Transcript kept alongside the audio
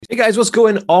Hey guys, what's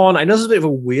going on? I know this is a bit of a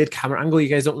weird camera angle. You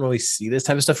guys don't really see this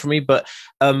type of stuff from me, but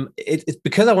it's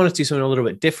because I wanted to do something a little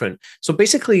bit different. So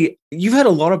basically, you've heard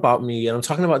a lot about me, and I'm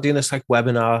talking about doing this like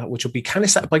webinar, which will be kind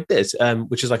of set up like this,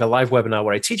 which is like a live webinar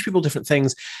where I teach people different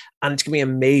things, and it's gonna be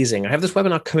amazing. I have this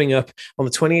webinar coming up on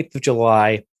the 28th of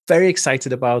July. Very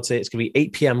excited about it. It's going to be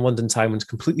 8 p.m. London time and it's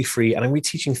completely free. And I'm going to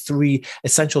be teaching 3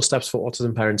 essential steps for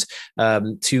autism parents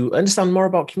to understand more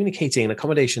about communicating and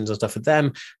accommodations and stuff for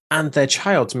them and their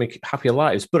child to make happier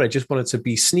lives. But I just wanted to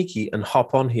be sneaky and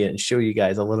hop on here and show you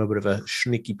guys a little bit of a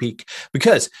sneaky peek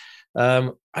because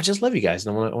I just love you guys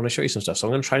and I want to show you some stuff. So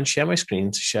I'm going to try and share my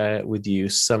screen to share with you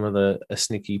some of a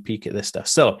sneaky peek at this stuff.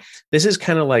 So this is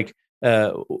kind of like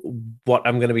what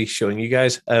I'm going to be showing you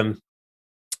guys.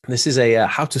 This is a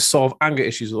how to solve anger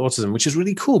issues with autism, which is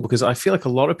really cool because I feel like a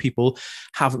lot of people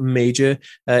have major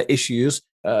issues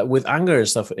with anger and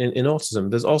stuff in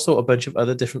autism. There's also a bunch of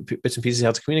other different bits and pieces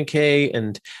how to communicate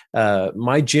and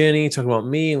my journey, talking about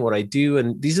me and what I do.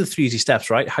 And these are the 3 easy steps,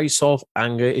 right? How you solve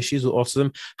anger issues with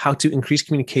autism, how to increase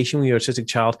communication with your autistic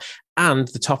child, and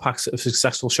the top hacks of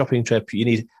successful shopping trip you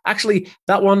need. Actually,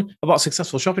 that one about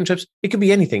successful shopping trips, it could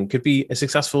be anything. It could be a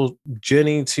successful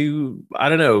journey to, I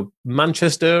don't know,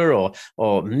 Manchester or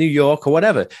New York or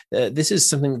whatever. This is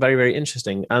something very, very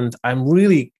interesting. And I'm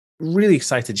really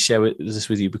excited to share this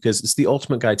with you because it's the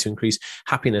ultimate guide to increase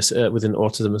happiness within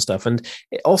autism and stuff. And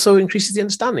it also increases the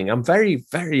understanding. I'm very,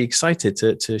 very excited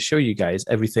to show you guys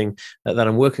everything that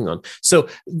I'm working on. So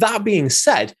that being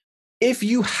said, if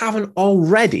you haven't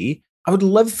already, I would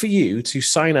love for you to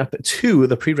sign up to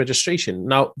the pre-registration.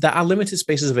 Now, there are limited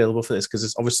spaces available for this because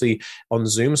it's obviously on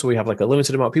Zoom. So we have like a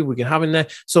limited amount of people we can have in there.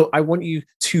 So I want you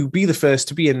to be the first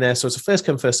to be in there. So it's a first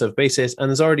come, first serve basis. And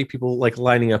there's already people like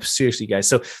lining up. Seriously, guys.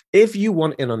 So if you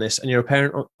want in on this and you're a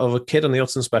parent of a kid on the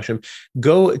autism spectrum,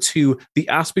 go to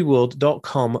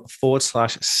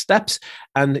theaspieworld.com/steps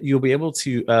and you'll be able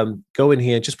to go in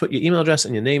here, just put your email address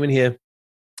and your name in here.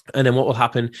 And then what will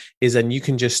happen is then you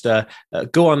can just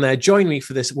go on there, join me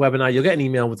for this webinar. You'll get an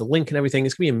email with the link and everything.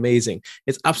 It's going to be amazing.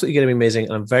 It's absolutely going to be amazing.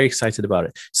 And I'm very excited about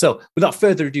it. So without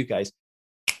further ado, guys,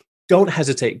 don't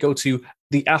hesitate. Go to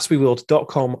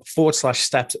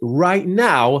theaspieworld.com/steps right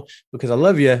now because I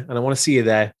love you and I want to see you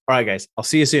there. All right, guys, I'll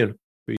see you soon.